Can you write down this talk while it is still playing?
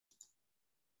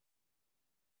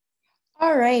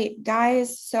All right,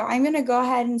 guys. So I'm going to go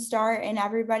ahead and start, and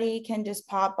everybody can just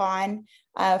pop on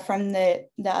from the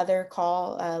other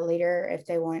call later if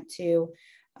they want to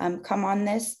come on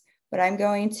this. But I'm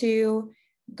going to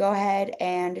go ahead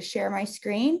and share my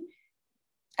screen.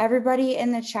 Everybody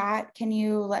in the chat, can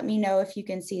you let me know if you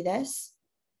can see this?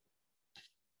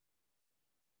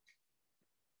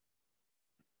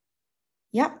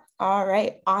 Yep. All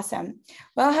right. Awesome.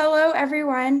 Well, hello,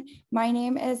 everyone. My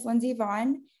name is Lindsay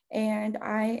Vaughn, and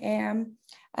I am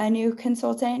a new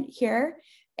consultant here.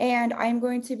 And I'm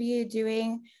going to be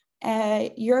doing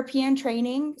a European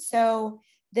training. So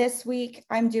this week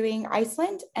I'm doing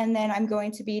Iceland, and then I'm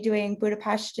going to be doing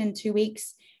Budapest in 2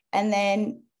 weeks. And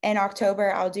then in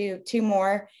October, I'll do 2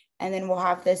 more, and then we'll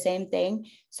have the same thing.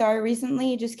 So I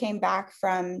recently just came back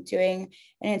from doing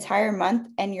an entire month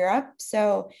in Europe.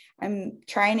 So I'm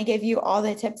trying to give you all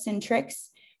the tips and tricks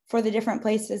for the different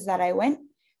places that I went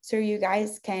so you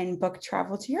guys can book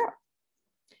travel to Europe.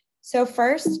 So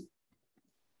first,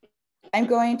 I'm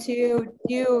going to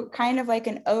do kind of like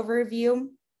an overview,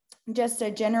 just a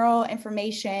general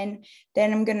information.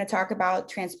 Then I'm going to talk about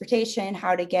transportation,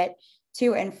 how to get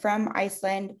to and from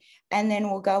Iceland, and then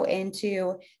we'll go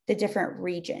into the different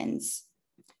regions.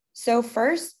 So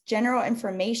first, general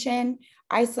information.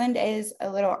 Iceland is a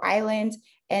little island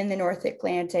in the North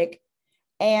Atlantic,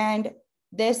 and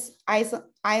this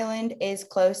island is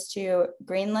close to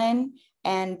Greenland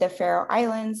and the Faroe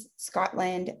Islands,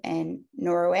 Scotland, and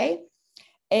Norway.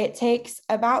 It takes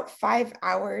about 5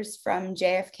 hours from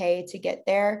JFK to get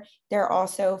there. There are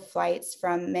also flights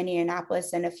from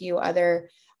Minneapolis and a few other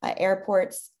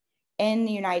airports in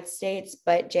the United States,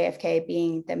 but JFK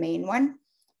being the main one.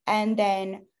 And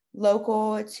then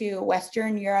local to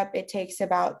Western Europe, it takes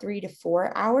about 3 to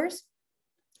 4 hours.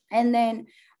 And then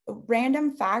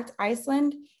random fact,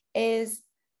 Iceland is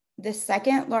the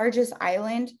second largest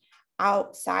island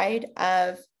outside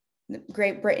of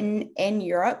Great Britain in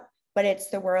Europe, but it's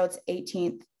the world's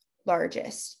 18th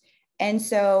largest. And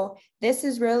so this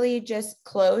is really just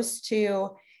close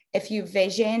to, if you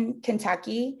vision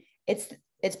Kentucky, it's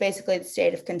basically the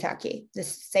state of Kentucky, the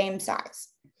same size.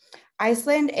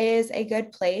 Iceland is a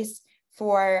good place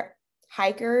for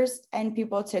hikers and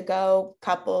people to go,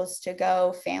 couples to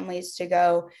go, families to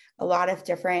go, a lot of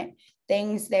different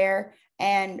things there.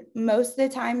 And most of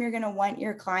the time, you're going to want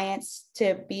your clients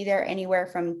to be there anywhere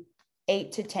from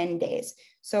 8 to 10 days.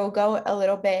 So we'll go a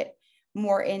little bit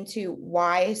more into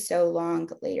why so long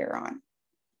later on.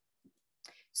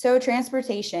 So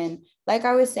transportation, like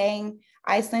I was saying,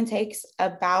 Iceland takes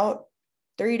about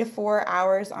 3 to 4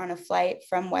 hours on a flight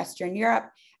from Western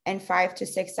Europe and 5 to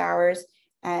 6 hours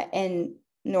in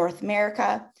North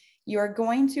America. You're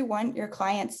going to want your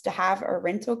clients to have a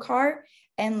rental car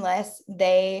unless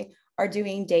they are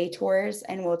doing day tours.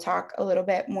 And we'll talk a little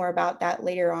bit more about that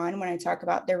later on when I talk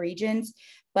about the regions.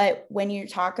 But when you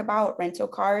talk about rental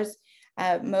cars,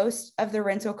 most of the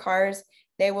rental cars,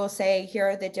 they will say, here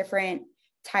are the different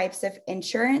types of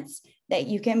insurance that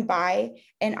you can buy.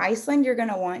 In Iceland, you're going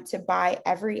to want to buy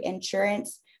every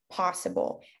insurance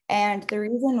possible. And the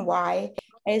reason why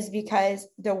is because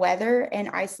the weather in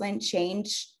Iceland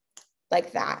changed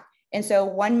like that. And so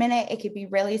 1 minute it could be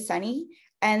really sunny,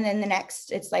 and then the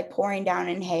next it's like pouring down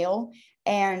in hail.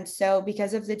 And so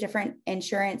because of the different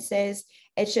insurances,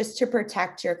 it's just to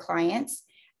protect your clients.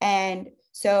 And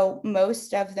so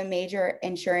most of the major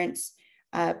insurance,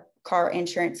 car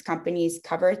insurance companies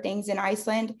cover things in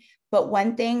Iceland. But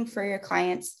one thing for your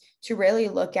clients to really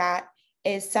look at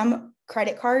is some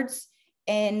credit cards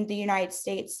in the United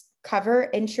States cover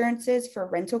insurances for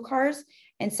rental cars,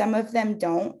 and some of them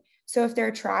don't. So if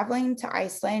they're traveling to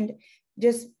Iceland,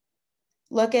 just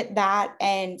look at that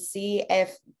and see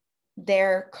if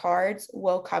their cards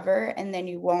will cover, and then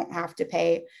you won't have to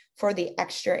pay for the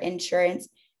extra insurance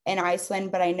in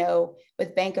Iceland. But I know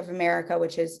with Bank of America,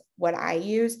 which is what I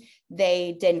use,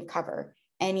 they didn't cover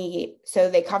any. So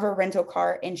they cover rental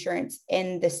car insurance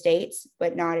in the States,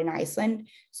 but not in Iceland.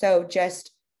 So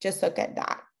just look at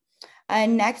that.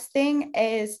 Next thing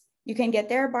is you can get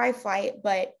there by flight,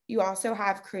 but you also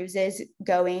have cruises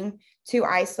going to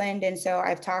Iceland. And so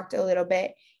I've talked a little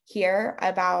bit here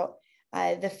about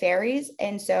the ferries.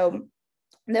 And so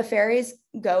the ferries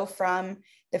go from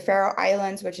the Faroe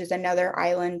Islands, which is another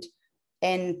island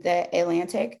in the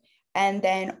Atlantic. And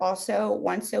then also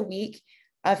once a week,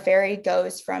 a ferry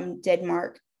goes from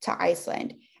Denmark to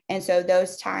Iceland. And so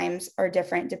those times are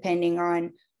different depending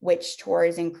on which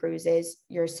tours and cruises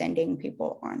you're sending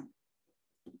people on.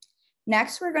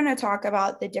 Next, we're going to talk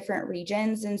about the different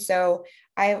regions. And so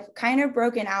I've kind of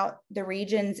broken out the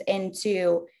regions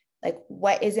into like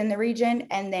what is in the region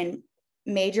and then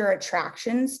major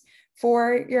attractions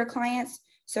for your clients.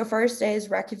 So first is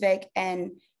Reykjavik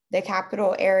and the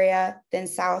capital area, then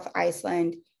South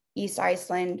Iceland, East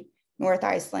Iceland, North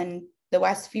Iceland, the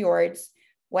West Fjords,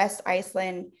 West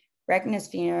Iceland,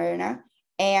 Reykjanesfjörðina,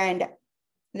 and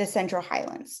the Central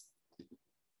Highlands.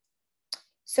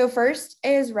 So first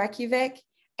is Reykjavik,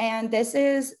 and this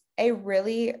is a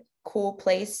really cool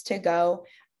place to go.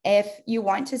 If you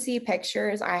want to see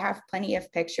pictures, I have plenty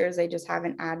of pictures. I just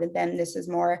haven't added them. This is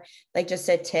more like just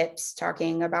a tips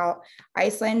talking about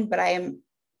Iceland, but I am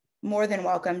more than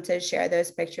welcome to share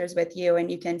those pictures with you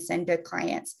and you can send to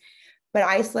clients. But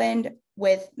Iceland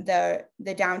with the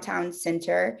downtown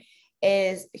center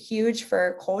is huge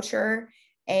for culture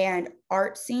and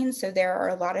art scene. So there are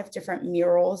a lot of different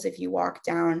murals. If you walk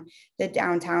down the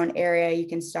downtown area, you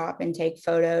can stop and take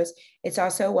photos. It's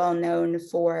also well known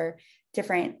for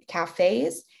different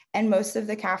cafes, and most of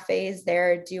the cafes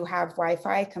there do have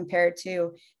Wi-Fi compared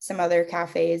to some other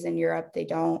cafes in Europe. They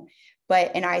don't,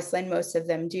 but in Iceland, most of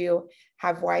them do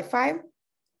have Wi-Fi.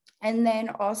 And then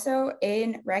also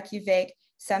in Reykjavik,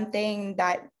 something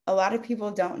that a lot of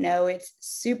people don't know, it's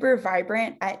super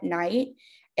vibrant at night.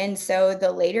 And so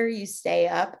the later you stay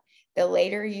up, the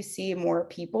later you see more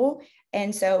people.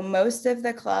 And so most of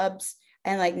the clubs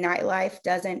and like nightlife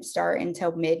doesn't start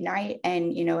until midnight.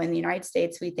 And, you know, in the United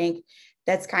States, we think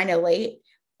that's kind of late,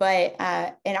 but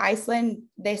in Iceland,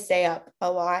 they stay up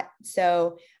a lot.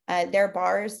 So their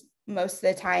bars most of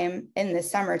the time in the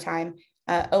summertime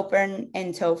open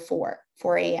until 4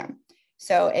 a.m.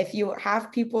 So if you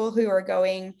have people who are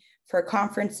going for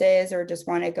conferences or just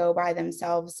want to go by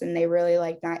themselves and they really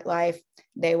like nightlife,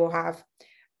 they will have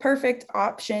perfect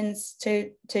options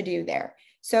to do there.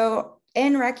 So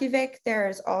in Reykjavik,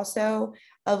 there's also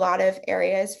a lot of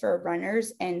areas for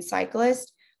runners and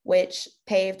cyclists, which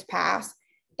paved paths.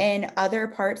 In other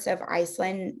parts of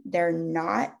Iceland, there are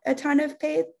not a ton of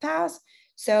paved paths.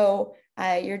 So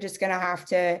you're just going to have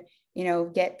to, you know,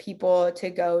 get people to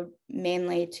go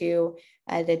mainly to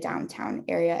the downtown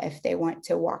area if they want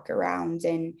to walk around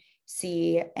and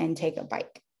see and take a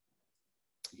bike.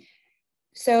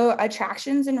 So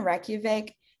attractions in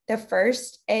Reykjavik, the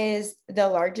first is the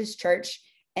largest church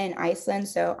in Iceland.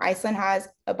 So Iceland has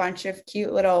a bunch of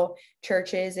cute little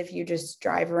churches if you just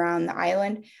drive around the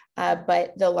island,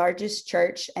 but the largest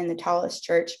church and the tallest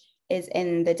church is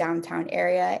in the downtown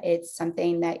area. It's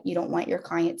something that you don't want your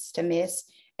clients to miss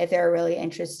if they're really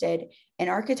interested in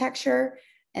architecture.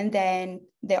 And then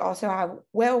they also have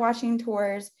whale watching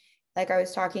tours. Like I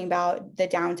was talking about, the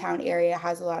downtown area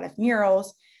has a lot of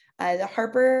murals. The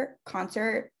Harper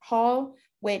Concert Hall,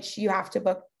 which you have to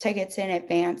book tickets in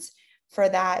advance for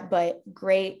that, but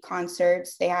great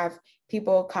concerts. They have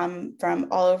people come from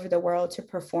all over the world to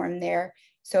perform there.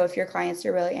 So if your clients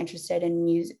are really interested in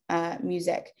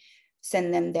music,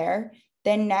 send them there.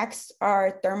 Then next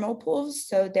are thermal pools.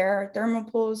 So there are thermal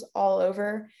pools all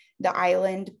over the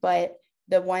island, but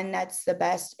the one that's the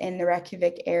best in the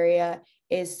Reykjavik area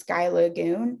is Sky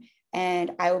Lagoon.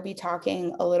 And I will be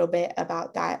talking a little bit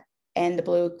about that and the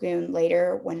Blue Lagoon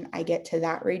later when I get to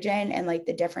that region and like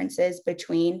the differences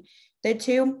between the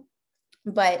two.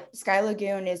 But Sky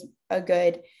Lagoon is a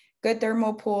good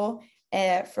thermal pool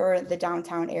for the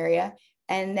downtown area.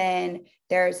 And then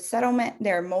there's settlement,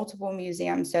 there are multiple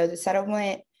museums. So the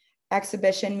Settlement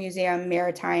Exhibition Museum,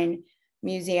 Maritime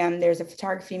Museum, there's a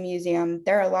photography museum.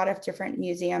 There are a lot of different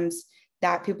museums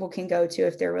that people can go to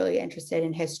if they're really interested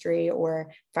in history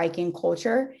or Viking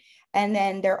culture. And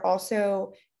then there are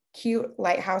also cute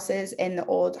lighthouses in the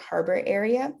old harbor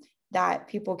area that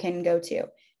people can go to.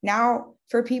 Now,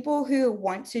 for people who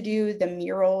want to do the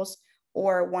murals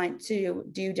or want to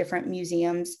do different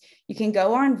museums, you can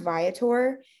go on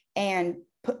Viator and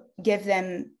give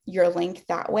them your link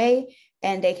that way,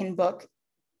 and they can book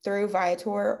through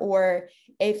Viator. Or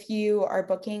if you are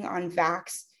booking on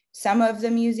Vax, some of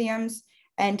the museums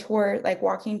and tour, like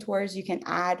walking tours, you can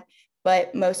add,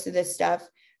 but most of the stuff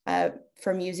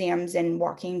for museums and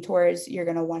walking tours, you're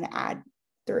going to want to add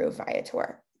through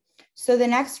Viator. So the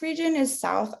next region is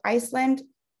South Iceland.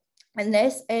 And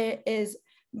this is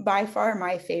by far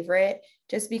my favorite,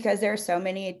 just because there are so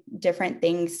many different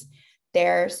things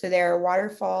there. So there are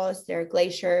waterfalls, there are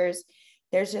glaciers,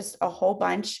 there's just a whole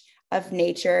bunch of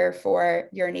nature for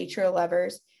your nature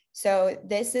lovers. So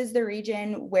this is the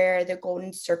region where the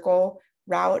Golden Circle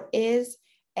route is.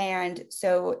 And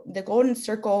so the Golden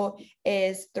Circle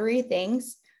is 3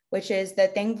 things, which is the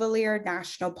Thingvellir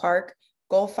National Park,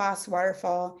 Gullfoss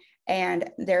Waterfall,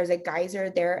 and there's a geyser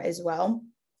there as well.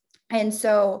 And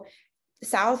so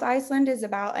South Iceland is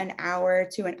about an hour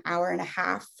to an hour and a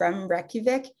half from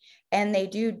Reykjavik, and they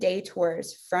do day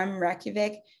tours from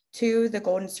Reykjavik to the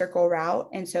Golden Circle route.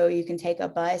 And so you can take a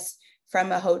bus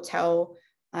from a hotel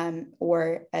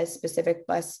or a specific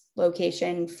bus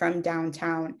location from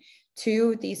downtown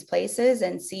to these places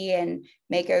and see and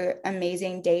make an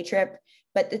amazing day trip.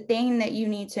 But the thing that you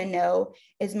need to know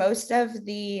is most of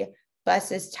the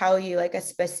buses tell you like a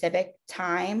specific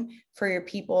time for your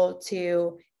people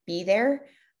to be there.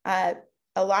 A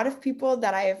lot of people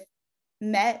that I've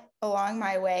met along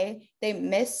my way, they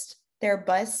missed their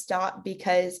bus stop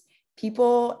because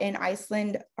people in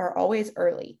Iceland are always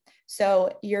early.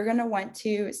 So you're going to want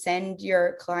to send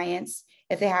your clients,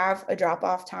 if they have a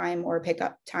drop-off time or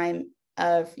pickup time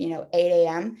of 8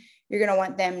 a.m., you're going to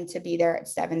want them to be there at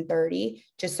 7:30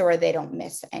 just so they don't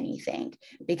miss anything,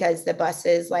 because the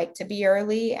buses like to be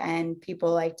early and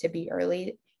people like to be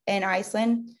early in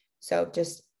Iceland. So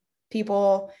just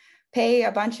people pay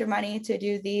a bunch of money to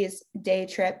do these day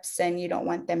trips and you don't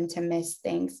want them to miss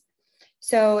things.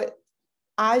 So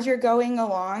as you're going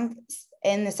along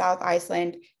in the South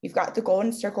Iceland, you've got the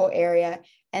Golden Circle area,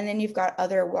 and then you've got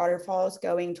other waterfalls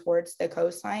going towards the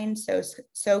coastline. So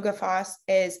Sogafoss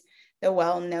is the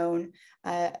well-known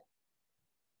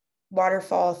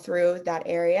waterfall through that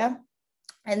area.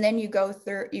 And then you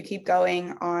keep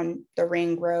going on the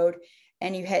ring road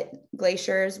and you hit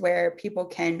glaciers where people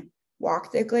can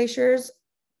walk the glaciers,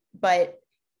 but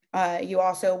you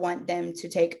also want them to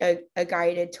take a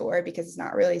guided tour, because it's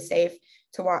not really safe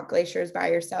to walk glaciers by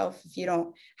yourself if you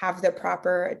don't have the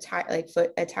proper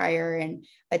foot attire and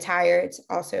attire. It's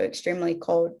also extremely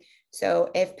cold. So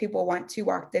if people want to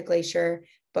walk the glacier,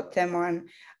 book them on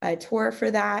a tour for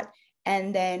that.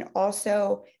 And then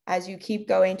also, as you keep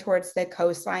going towards the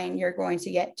coastline, you're going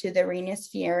to get to the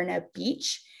Reynisfjörður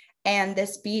beach. And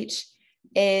this beach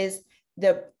is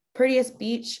the prettiest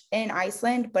beach in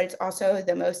Iceland, but it's also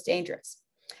the most dangerous.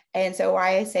 And so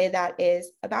why I say that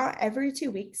is about every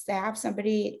 2 weeks, they have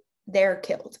somebody there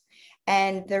killed.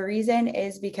 And the reason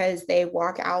is because they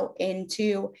walk out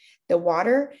into the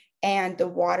water, and the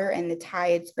water and the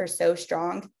tides are so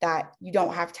strong that you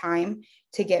don't have time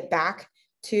to get back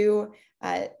to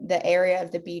the area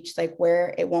of the beach, like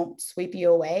where it won't sweep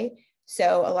you away.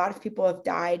 So a lot of people have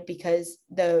died because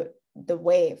the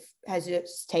wave has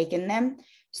just taken them.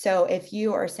 So if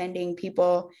you are sending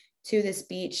people to this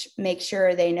beach, make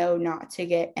sure they know not to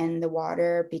get in the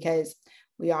water, because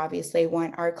we obviously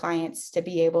want our clients to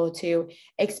be able to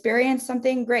experience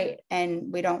something great,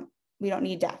 and we don't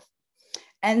need death.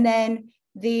 And then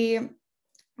the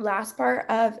last part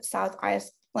of South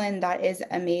Iceland that is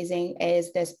amazing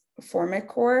is this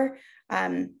Formicor.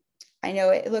 I know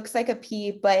it looks like a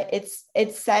P, but it's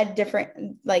said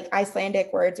different, like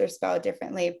Icelandic words are spelled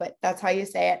differently, but that's how you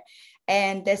say it.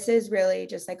 And this is really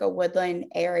just like a woodland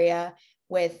area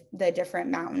with the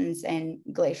different mountains and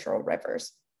glacial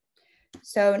rivers.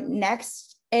 So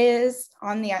next is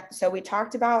so we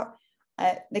talked about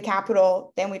the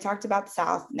capital, then we talked about the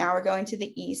south. Now we're going to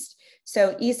the east.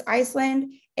 So East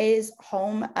Iceland is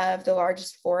home of the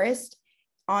largest forest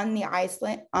on the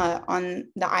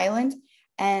island.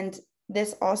 And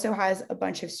this also has a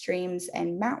bunch of streams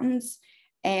and mountains.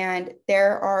 And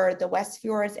there are the West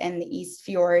Fjords and the East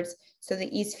Fjords. So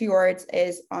the East Fjords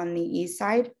is on the east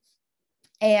side.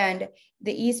 And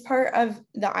the east part of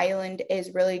the island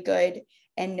is really good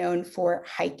and known for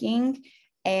hiking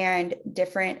and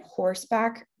different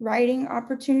horseback riding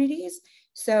opportunities.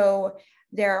 So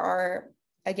there are,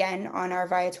 again, on our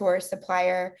Viator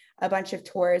supplier, a bunch of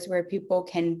tours where people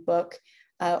can book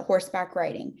horseback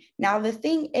riding. Now, the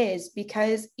thing is,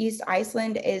 because East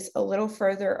Iceland is a little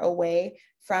further away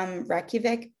from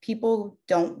Reykjavik, people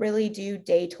don't really do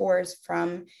day tours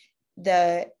from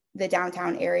the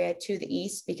downtown area to the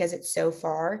east because it's so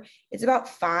far. It's about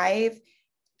 5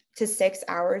 to 6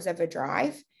 hours of a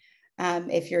drive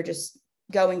if you're just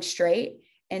going straight.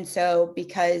 And so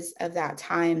because of that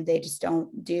time, they just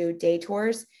don't do day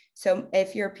tours. So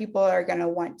if your people are going to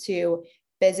want to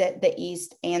visit the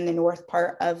east and the north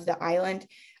part of the island,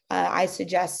 I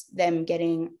suggest them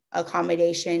getting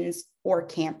accommodations or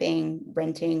camping,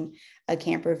 renting a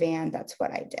camper van. That's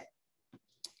what I did.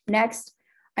 Next,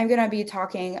 I'm going to be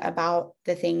talking about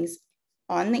the things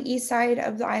on the east side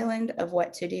of the island of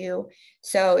what to do.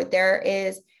 So there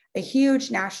is a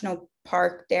huge national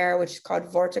park there, which is called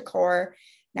Vortikor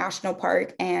National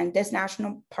Park. And this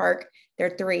national park, there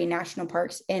are 3 national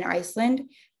parks in Iceland,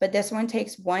 but this one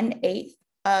takes 1/8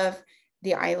 of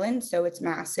the island, so it's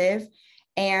massive.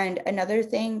 And another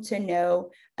thing to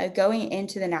know, going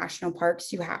into the national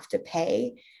parks, you have to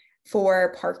pay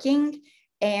for parking.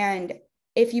 And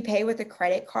if you pay with a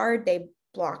credit card, they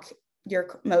block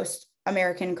most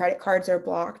American credit cards are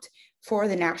blocked for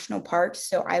the national parks.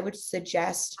 So I would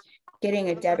suggest getting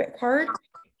a debit card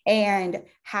and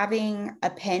having a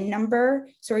PIN number,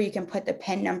 so you can put the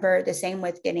PIN number, the same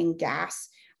with getting gas,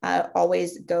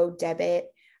 always go debit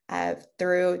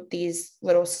through these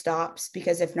little stops,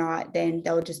 because if not, then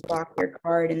they'll just block your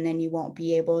card and then you won't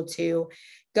be able to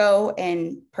go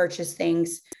and purchase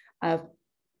things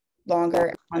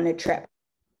longer on the trip.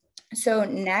 So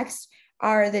next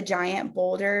are the giant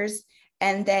boulders.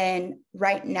 And then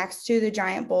right next to the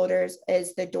giant boulders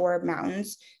is the Door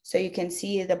Mountains. So you can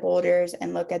see the boulders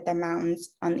and look at the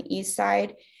mountains on the east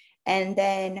side. And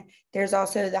then there's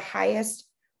also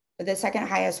the second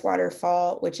highest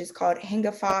waterfall, which is called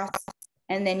Hingafoss.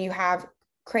 And then you have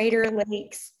Crater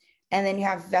Lakes. And then you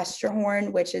have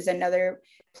Vesterhorn, which is another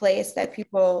place that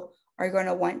people are going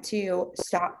to want to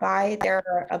stop by. There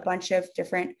are a bunch of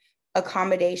different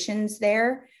accommodations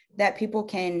there that people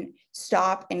can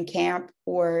stop and camp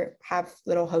or have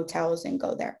little hotels and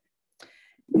go there.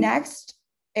 Next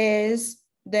is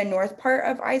the north part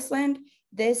of Iceland.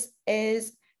 This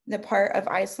is the part of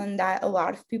Iceland that a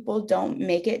lot of people don't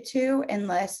make it to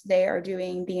unless they are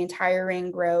doing the entire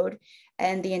ring road.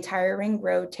 And the entire ring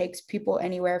road takes people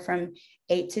anywhere from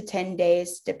 8 to 10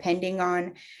 days, depending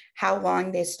on how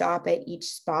long they stop at each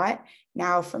spot.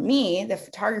 Now, for me, the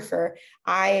photographer,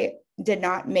 I did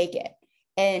not make it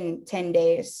in 10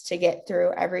 days to get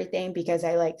through everything because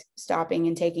I like stopping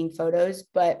and taking photos,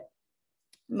 but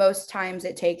most times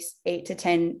it takes 8 to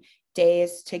 10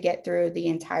 days to get through the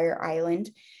entire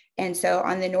island. And so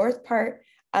on the north part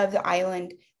of the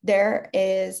island, there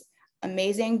is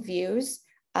amazing views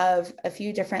of a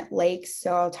few different lakes.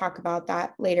 So I'll talk about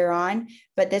that later on,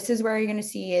 but this is where you're going to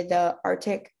see the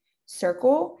Arctic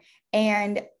Circle.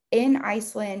 And in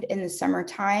Iceland in the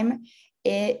summertime,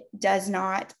 it does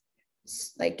not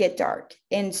like get dark.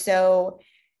 And so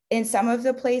in some of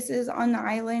the places on the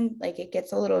island, like it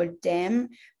gets a little dim,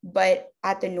 but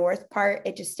at the north part,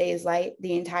 it just stays light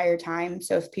the entire time.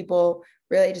 So if people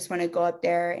really just want to go up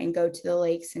there and go to the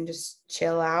lakes and just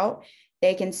chill out,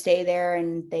 they can stay there,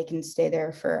 and they can stay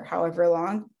there for however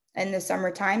long in the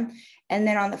summertime. And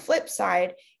then on the flip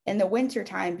side, in the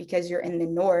wintertime, because you're in the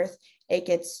north, it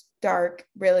gets dark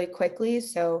really quickly.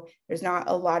 So there's not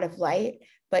a lot of light.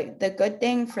 But the good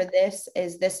thing for this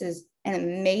is an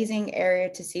amazing area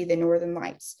to see the northern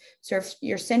lights. So if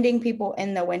you're sending people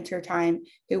in the wintertime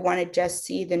who want to just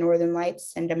see the northern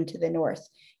lights, send them to the north,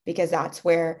 because that's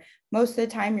where most of the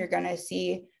time you're going to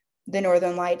see the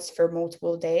northern lights for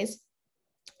multiple days.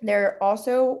 There are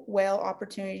also whale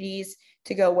opportunities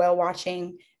to go whale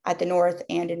watching at the north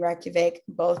and in Reykjavik.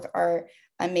 Both are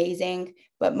amazing,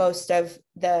 but most of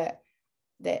the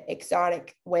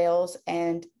exotic whales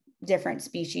and different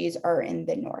species are in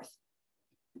the north.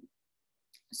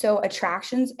 So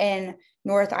attractions in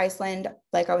North Iceland,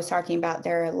 like I was talking about,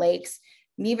 there are lakes.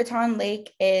 Mývatn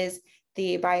Lake is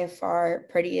the by far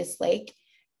prettiest lake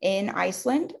in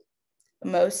Iceland.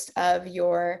 Most of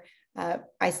your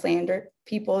Icelander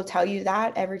people tell you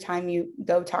that every time you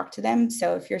go talk to them.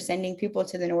 So if you're sending people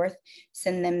to the north,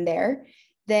 send them there.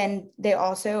 Then they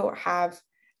also have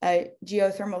a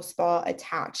geothermal spa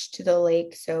attached to the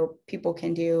lake, so people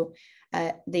can do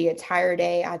the entire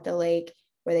day at the lake,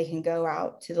 where they can go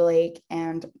out to the lake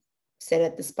and sit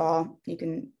at the spa. You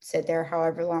can sit there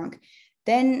however long.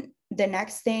 Then the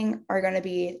next thing are going to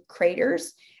be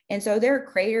craters. And so there are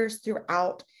craters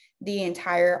throughout the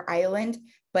entire island,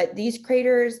 but these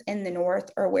craters in the north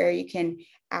are where you can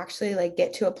actually like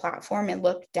get to a platform and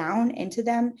look down into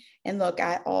them and look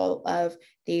at all of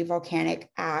the volcanic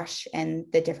ash and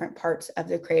the different parts of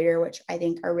the crater, which I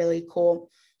think are really cool.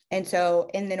 And so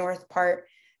in the north part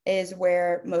is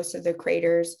where most of the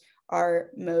craters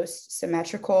are most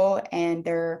symmetrical, and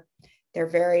they're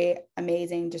very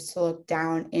amazing just to look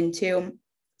down into.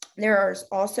 There are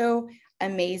also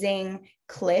amazing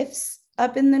cliffs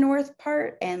up in the north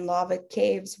part and lava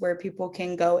caves where people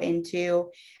can go into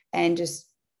and just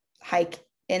hike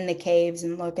in the caves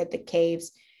and look at the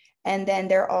caves. And then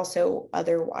there are also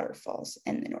other waterfalls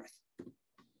in the north.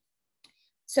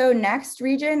 So next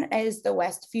region is the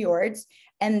West Fjords.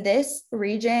 And this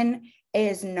region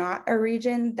is not a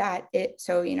region that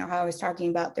so you know how I was talking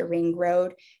about the ring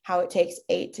road, how it takes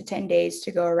 8 to 10 days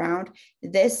to go around.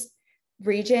 This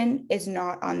region is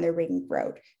not on the ring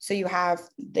road. So you have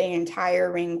the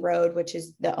entire ring road, which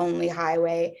is the only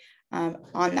highway on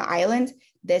the island.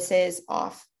 This is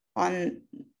off on,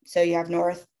 so you have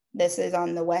north, this is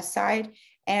on the west side.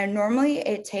 And normally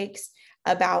it takes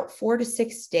about 4 to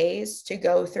 6 days to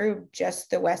go through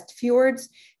just the West Fjords,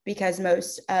 because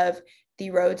most of the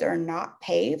roads are not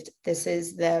paved. This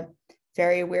is the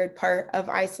very weird part of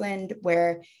Iceland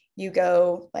where you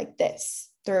go like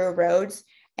this through roads,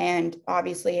 And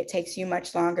obviously it takes you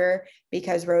much longer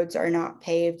because roads are not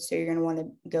paved. So you're going to want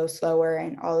to go slower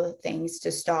and all the things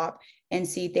to stop and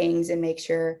see things and make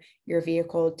sure your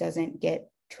vehicle doesn't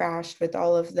get trashed with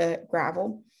all of the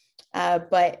gravel.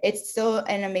 But it's still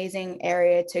an amazing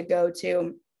area to go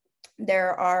to.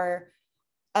 There are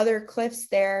other cliffs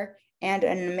there. And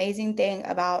an amazing thing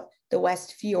about the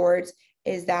West Fjords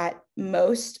is that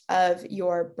most of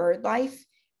your bird life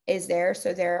is there.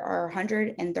 So there are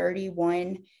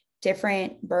 131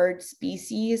 different bird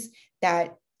species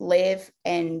that live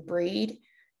and breed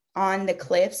on the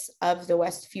cliffs of the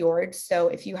West Fjords. So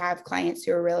if you have clients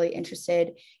who are really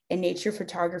interested in nature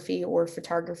photography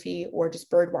or just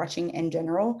bird watching in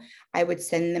general, I would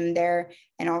send them there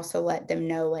and also let them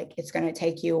know like it's going to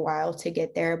take you a while to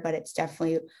get there, but it's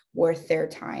definitely worth their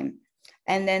time.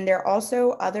 And then there are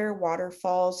also other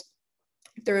waterfalls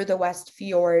through the West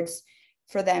Fjords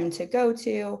for them to go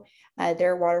to.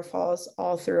 There are waterfalls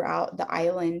all throughout the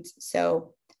island.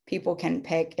 So people can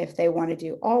pick if they want to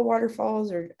do all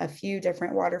waterfalls or a few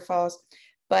different waterfalls.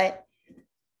 But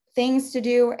things to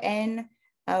do in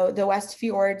the West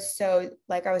Fjords. So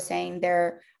like I was saying,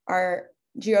 there are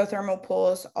geothermal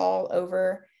pools all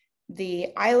over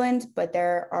the island, but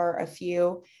there are a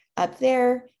few up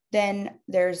there. Then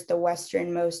there's the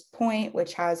westernmost point,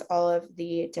 which has all of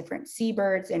the different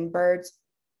seabirds and birds.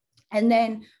 And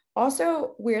then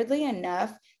also, weirdly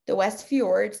enough, the West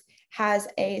Fjords has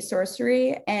a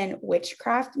sorcery and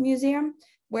witchcraft museum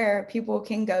where people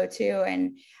can go to,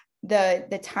 and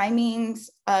the timings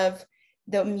of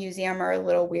the museum are a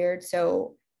little weird.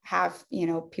 So have,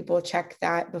 people check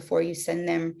that before you send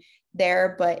them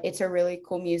there, but it's a really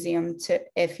cool museum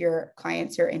if your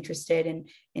clients are interested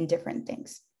in different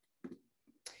things.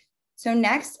 So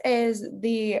next is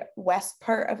the west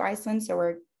part of Iceland. So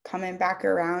we're coming back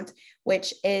around,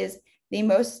 which is the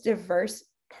most diverse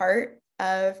part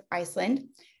of Iceland.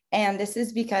 And this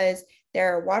is because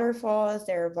there are waterfalls,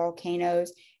 there are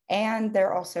volcanoes, and there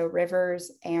are also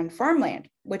rivers and farmland,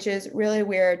 which is really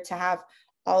weird to have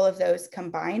all of those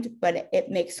combined, but it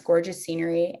makes gorgeous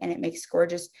scenery and it makes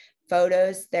gorgeous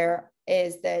photos. There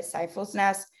is the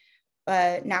Snæfellsnes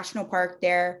National Park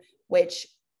there, which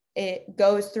it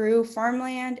goes through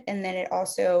farmland, and then it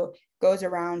also goes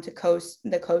around to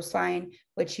the coastline,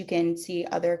 which you can see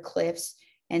other cliffs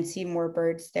and see more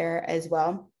birds there as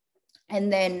well.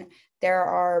 And then there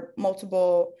are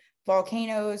multiple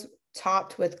volcanoes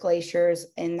topped with glaciers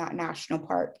in that national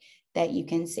park that you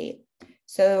can see.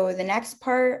 So the next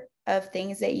part of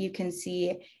things that you can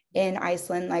see in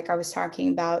Iceland, like I was talking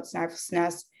about,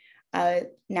 Snæfellsnes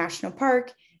National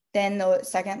Park, then the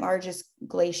second largest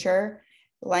glacier,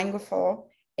 Langafall,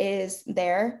 is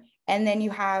there. And then you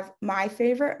have my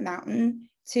favorite mountain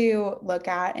to look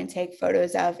at and take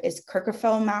photos of is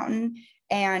Kirkafell Mountain.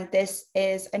 And this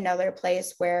is another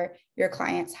place where your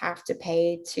clients have to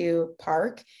pay to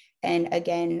park, and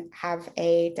again, have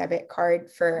a debit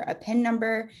card for a PIN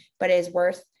number, but is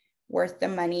worth the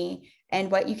money.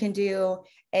 And what you can do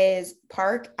is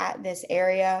park at this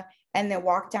area and then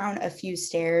walk down a few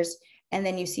stairs, and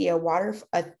then you see a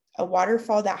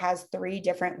waterfall that has 3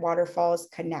 different waterfalls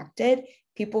connected.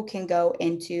 People can go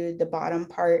into the bottom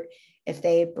part if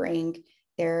they bring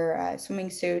their swimming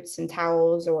suits and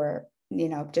towels, or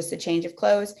just a change of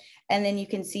clothes, and then you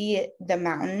can see the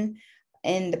mountain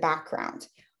in the background.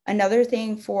 Another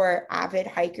thing for avid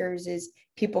hikers is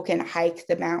people can hike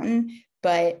the mountain,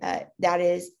 but that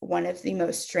is one of the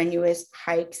most strenuous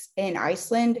hikes in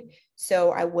Iceland.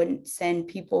 So I wouldn't send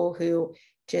people who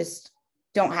just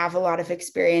don't have a lot of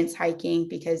experience hiking,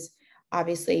 because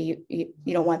obviously you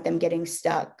don't want them getting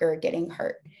stuck or getting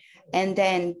hurt. And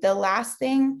then the last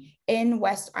thing in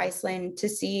West Iceland to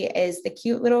see is the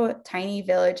cute little tiny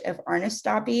village of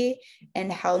Arnastapi and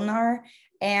Helnar.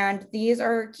 And these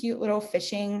are cute little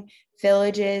fishing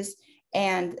villages.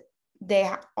 And they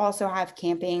also have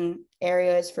camping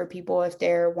areas for people if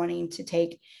they're wanting to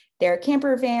take their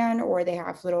camper van, or they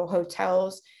have little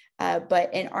hotels.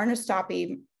 But in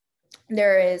Arnastapi,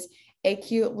 there is a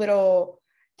cute little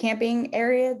camping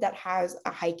area that has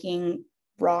a hiking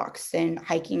rocks and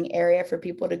hiking area for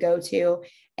people to go to.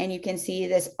 And you can see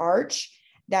this arch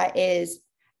that is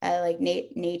like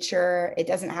nature. It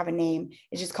doesn't have a name.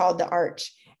 It's just called the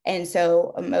arch. And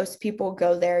so most people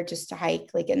go there just to hike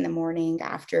like in the morning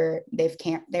after they've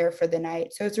camped there for the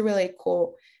night. So it's a really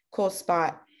cool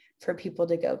spot for people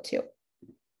to go to.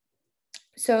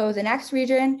 So the next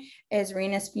region is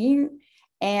Reynisfjord,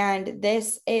 and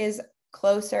this is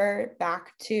closer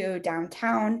back to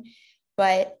downtown,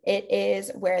 but it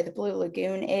is where the Blue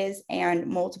Lagoon is and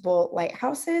multiple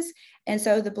lighthouses. And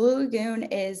so the Blue Lagoon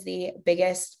is the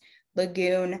biggest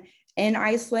lagoon in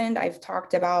Iceland. I've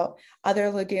talked about other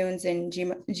lagoons and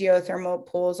geothermal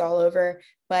pools all over,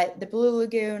 but the Blue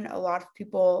Lagoon, a lot of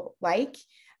people like.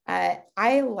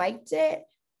 I liked it,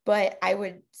 but I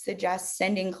would suggest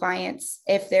sending clients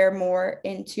if they're more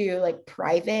into like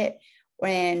private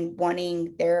and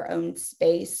wanting their own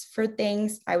space for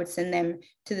things. I would send them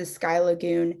to the Sky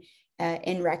Lagoon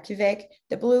in Reykjavik.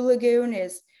 The Blue Lagoon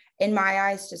is, in my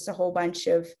eyes, just a whole bunch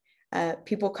of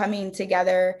people coming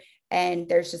together, and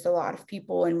there's just a lot of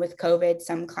people. And with COVID,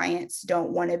 some clients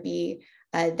don't want to be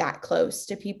that close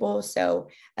to people. So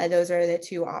those are the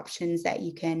two options that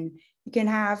you can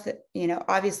have. You know,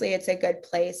 obviously it's a good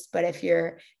place, but if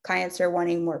your clients are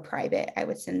wanting more private, I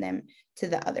would send them to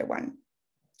the other one.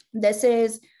 This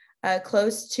is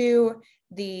close to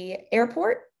the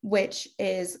airport, which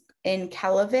is in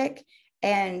Keflavik,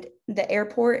 and the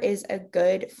airport is a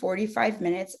good 45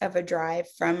 minutes of a drive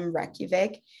from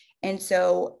Reykjavik. And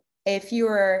so if you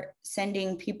are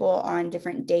sending people on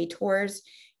different day tours,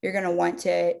 you're going to want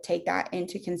to take that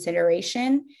into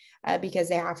consideration because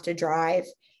they have to drive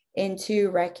into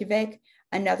Reykjavik.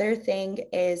 Another thing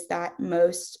is that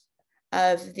most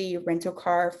of the rental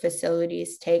car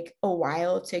facilities take a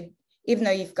while to, even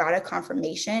though you've got a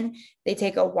confirmation, they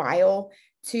take a while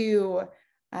to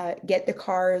get the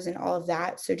cars and all of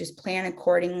that. So just plan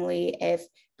accordingly if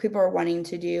people are wanting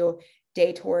to do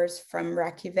day tours from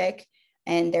Reykjavik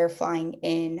and they're flying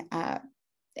in at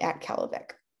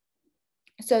Keflavik.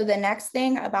 So the next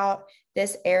thing about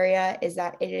this area is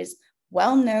that it is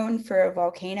well known for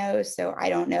volcanoes. So I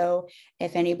don't know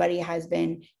if anybody has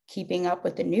been keeping up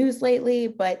with the news lately,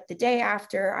 but the day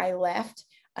after I left,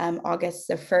 August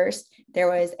the 1st, there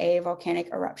was a volcanic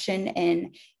eruption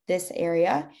in this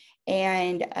area.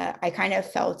 And I kind of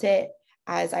felt it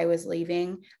as I was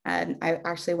leaving. I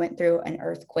actually went through an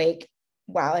earthquake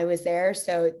while I was there.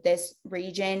 So this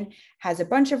region has a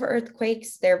bunch of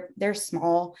earthquakes. They're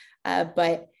small,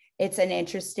 but it's an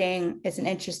interesting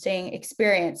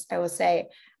experience, I will say.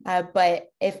 But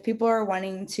if people are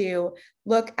wanting to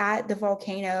look at the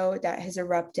volcano that has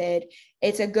erupted,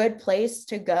 it's a good place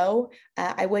to go.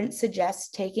 I wouldn't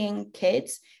suggest taking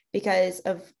kids because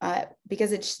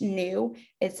it's new.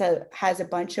 Has a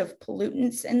bunch of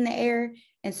pollutants in the air.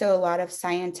 And so a lot of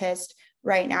scientists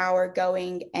right now are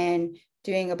going and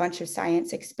doing a bunch of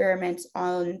science experiments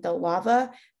on the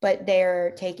lava, but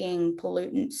they're taking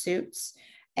pollutant suits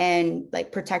and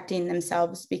like protecting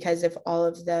themselves because of all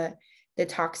of the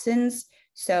toxins.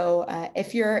 So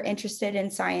if you're interested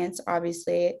in science,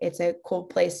 obviously it's a cool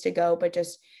place to go, but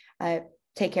just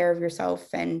take care of yourself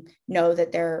and know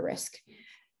that they're a risk.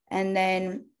 And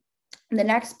then the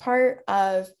next part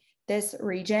of this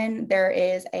region, there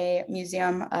is a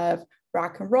museum of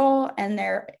rock and roll, and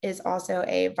there is also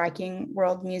a Viking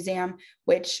World Museum,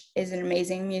 which is an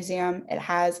amazing museum. It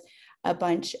has a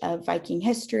bunch of Viking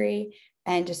history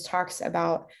and just talks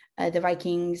about the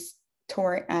Vikings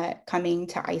coming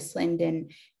to Iceland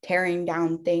and tearing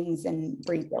down things and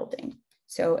rebuilding.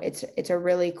 So it's a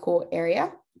really cool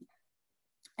area.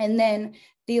 And then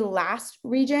the last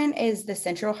region is the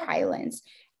Central Highlands.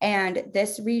 And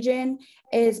this region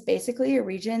is basically a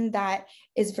region that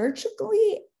is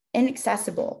virtually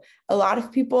inaccessible. A lot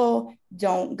of people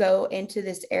don't go into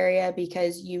this area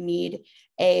because you need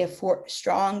a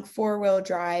strong four-wheel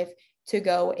drive to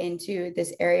go into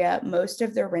this area. Most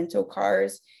of the rental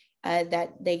cars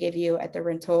that they give you at the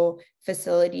rental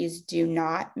facilities do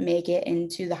not make it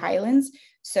into the Highlands.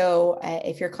 So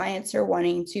if your clients are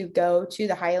wanting to go to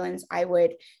the Highlands, I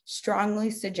would strongly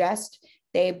suggest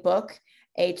they book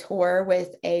a tour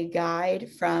with a guide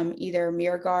from either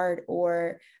Mýrgard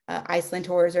or Iceland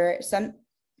Tours or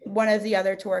one of the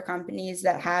other tour companies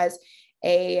that has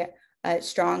a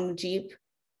strong Jeep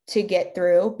to get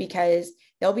through, because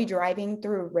they'll be driving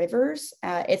through rivers.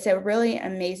 It's a really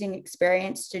amazing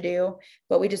experience to do,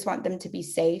 but we just want them to be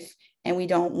safe, and we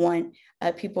don't want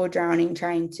people drowning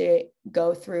trying to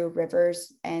go through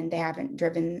rivers and they haven't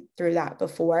driven through that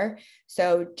before.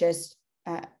 So just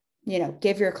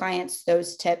give your clients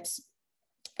those tips.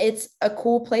 It's a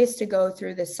cool place to go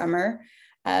through the summer,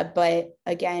 but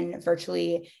again,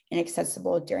 virtually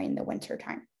inaccessible during the winter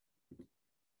time.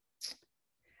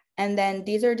 And then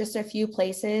these are just a few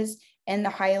places in the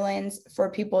Highlands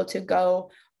for people to go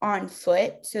on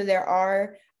foot. So there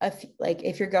are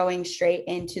if you're going straight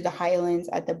into the Highlands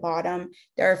at the bottom,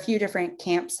 there are a few different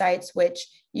campsites which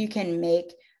you can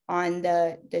make on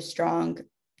the strong,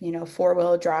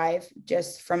 four-wheel drive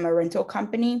just from a rental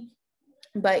company.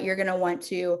 But you're going to want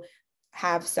to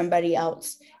have somebody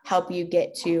else help you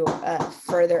get to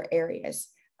further areas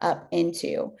up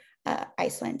into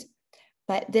Iceland.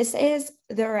 But this is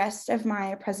the rest of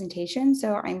my presentation.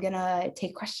 So I'm gonna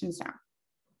take questions now.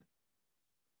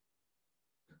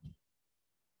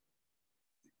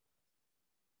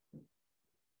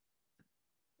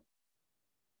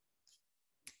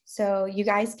 So you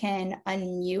guys can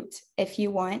unmute if you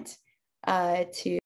want to